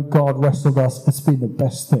said no, God wrestled us. It's been the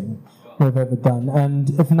best thing we've ever done.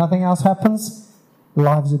 And if nothing else happens,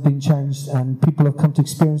 lives have been changed and people have come to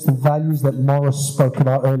experience the values that Morris spoke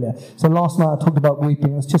about earlier. So last night I talked about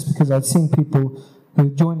weeping. It's just because I'd seen people who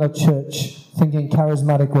joined our church thinking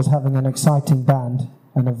Charismatic was having an exciting band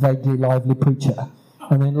and a vaguely lively preacher.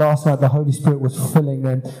 And then last night the Holy Spirit was filling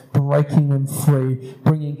them, breaking them free,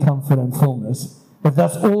 bringing comfort and fullness. If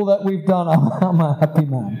that's all that we've done, I'm a happy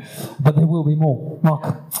man. But there will be more.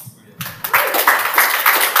 Mark.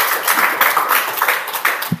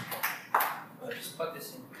 Just plug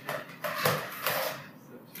this in.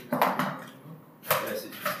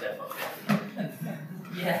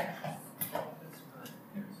 Yeah.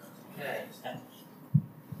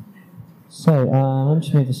 So, let me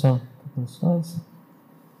just move this on a couple of slides.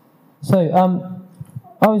 So,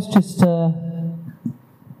 I was just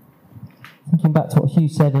thinking back to what Hugh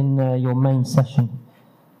said in your main session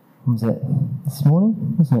was it this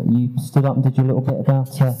morning, wasn't it? You stood up and did your little bit about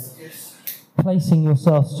placing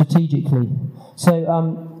yourself strategically.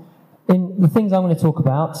 So in the things I'm going to talk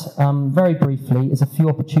about, very briefly, is a few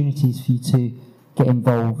opportunities for you to get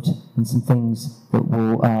involved in some things that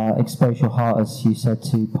will expose your heart, as you said,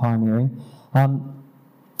 to pioneering.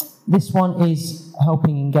 This one is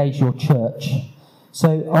helping engage your church.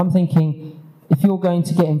 So I'm thinking, if you're going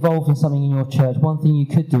to get involved in something in your church, one thing you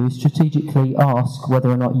could do is strategically ask whether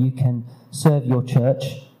or not you can serve your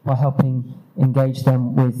church by helping engage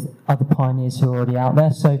them with other pioneers who are already out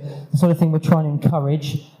there. So the sort of thing we're trying to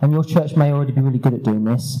encourage, and your church may already be really good at doing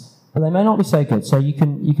this, but they may not be so good. So you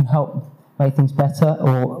can help make things better,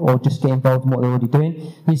 or just get involved in what they're already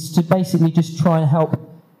doing, is to basically just try and help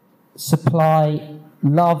supply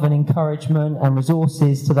love and encouragement and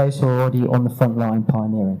resources to those who are already on the front line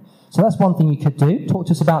pioneering. So that's one thing you could do. Talk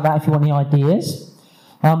to us about that if you want any ideas.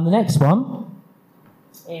 The next one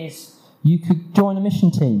is you could join a mission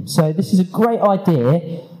team. So this is a great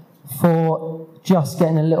idea for just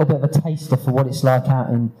getting a little bit of a taster for what it's like out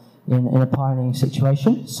in a pioneering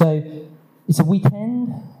situation. So it's a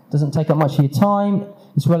weekend, doesn't take up much of your time,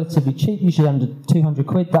 it's relatively cheap, usually under 200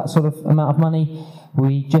 quid, that sort of amount of money.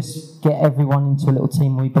 We just get everyone into a little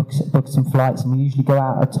team, we book some flights, and we usually go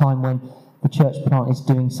out at a time when the church plant is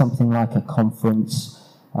doing something like a conference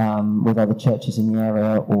with other churches in the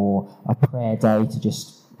area, or a prayer day to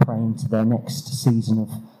just pray into their next season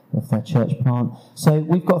of their church plant. So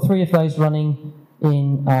we've got 3 of those running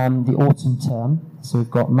in the autumn term. So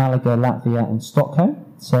we've got Malaga, Latvia and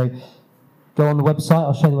Stockholm. So go on the website,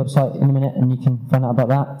 I'll show you the website in a minute and you can find out about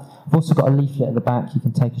that. I've also got a leaflet at the back you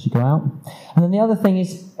can take as you go out. And then the other thing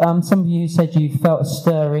is, some of you said you felt a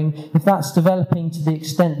stirring. If that's developing to the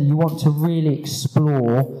extent that you want to really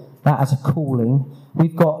explore that as a calling,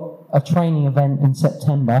 we've got a training event in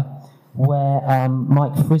September where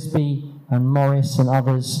Mike Frisbee and Morris and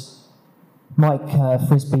others. Mike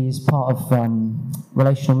Frisbee is part of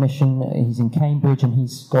Relational Mission. He's in Cambridge and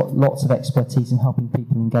he's got lots of expertise in helping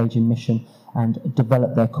people engage in mission and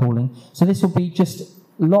develop their calling. So this will be just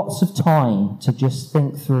lots of time to just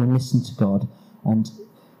think through and listen to God. And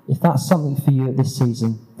if that's something for you at this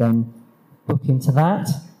season, then book into that.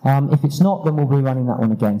 If it's not, then we'll be running that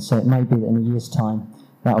one again. So it may be that in a year's time,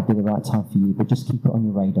 that'll be the right time for you, but just keep it on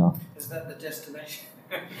your radar. Is that the destination?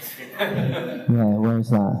 Yeah, where is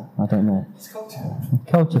that? I don't know. It's Colchester.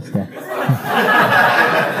 Colchester.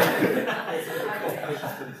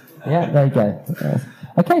 Yeah, there you go.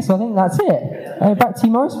 Okay, so I think that's it. Back to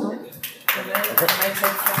you, Morris.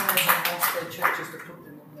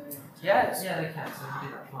 Yeah, they can. So we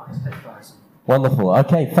do that flies. Wonderful.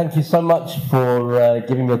 Okay, thank you so much for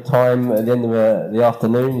giving me time at the end of the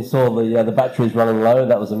afternoon. You saw the batteries running low.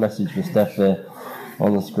 That was a message for Steph there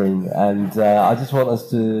on the screen. And I just want us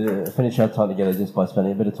to finish our time together just by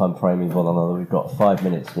spending a bit of time praying with one another. We've got 5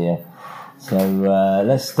 minutes here. So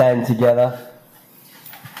let's stand together.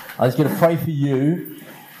 I'm just going to pray for you,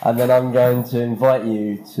 and then I'm going to invite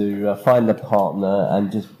you to find a partner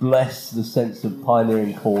and just bless the sense of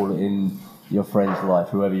pioneering call in your friend's life,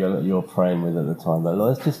 whoever you're praying with at the time. But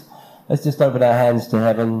Lord, let's just open our hands to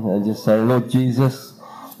heaven and just say, Lord Jesus,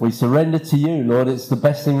 we surrender to you, Lord. It's the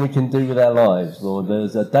best thing we can do with our lives, Lord.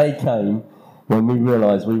 There's a day came when we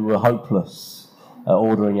realised we were hopeless at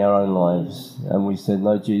ordering our own lives, and we said,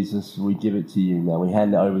 no, Jesus, we give it to you now. We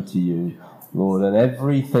hand it over to you, Lord, and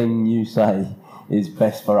everything you say is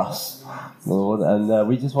best for us, Lord. And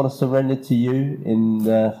we just want to surrender to you in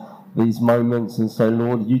these moments and say,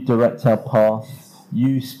 Lord, you direct our path.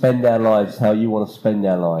 You spend our lives how you want to spend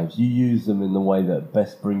our lives. You use them in the way that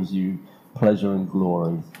best brings you pleasure and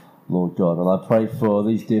glory, Lord God. And I pray for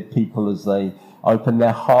these dear people as they open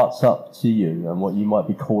their hearts up to you and what you might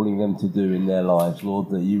be calling them to do in their lives, Lord,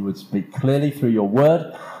 that you would speak clearly through your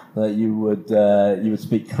word, that you would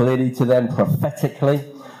speak clearly to them prophetically,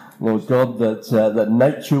 Lord God, that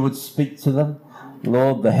nature would speak to them,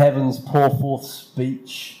 Lord, the heavens pour forth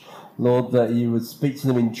speech, Lord, that you would speak to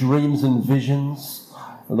them in dreams and visions,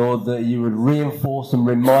 Lord, that you would reinforce and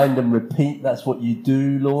remind and repeat. That's what you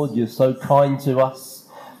do, Lord. You're so kind to us.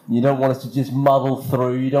 You don't want us to just muddle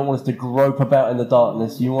through. You don't want us to grope about in the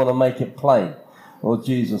darkness. You want to make it plain, Lord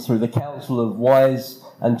Jesus, through the counsel of wise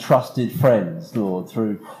and trusted friends, Lord,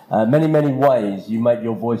 through many, many ways you make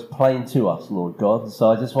your voice plain to us, Lord God.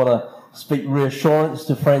 So I just want to speak reassurance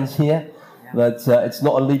to friends here that it's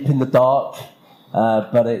not a leap in the dark,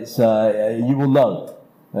 but it's you will know.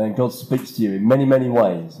 And God speaks to you in many, many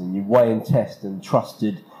ways, and you weigh and test, and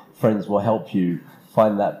trusted friends will help you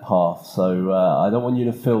find that path. So I don't want you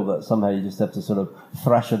to feel that somehow you just have to sort of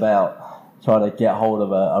thrash about trying to get hold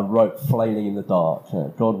of a rope flailing in the dark.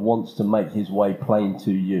 God wants to make his way plain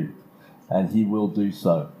to you, and he will do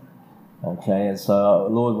so. Okay, and so,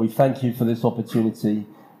 Lord, we thank you for this opportunity,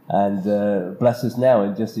 and bless us now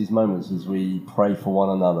in just these moments as we pray for one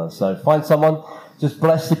another. So find someone, just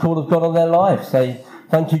bless the call of God on their life. Say,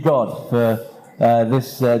 thank you, God, for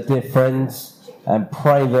this dear friends, and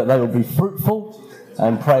pray that they will be fruitful,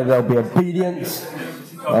 and pray they'll be obedient,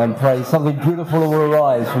 and pray something beautiful will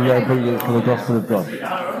arise from their obedience for the gospel of God.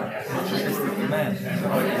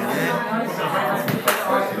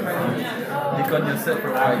 Take on your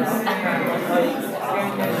separate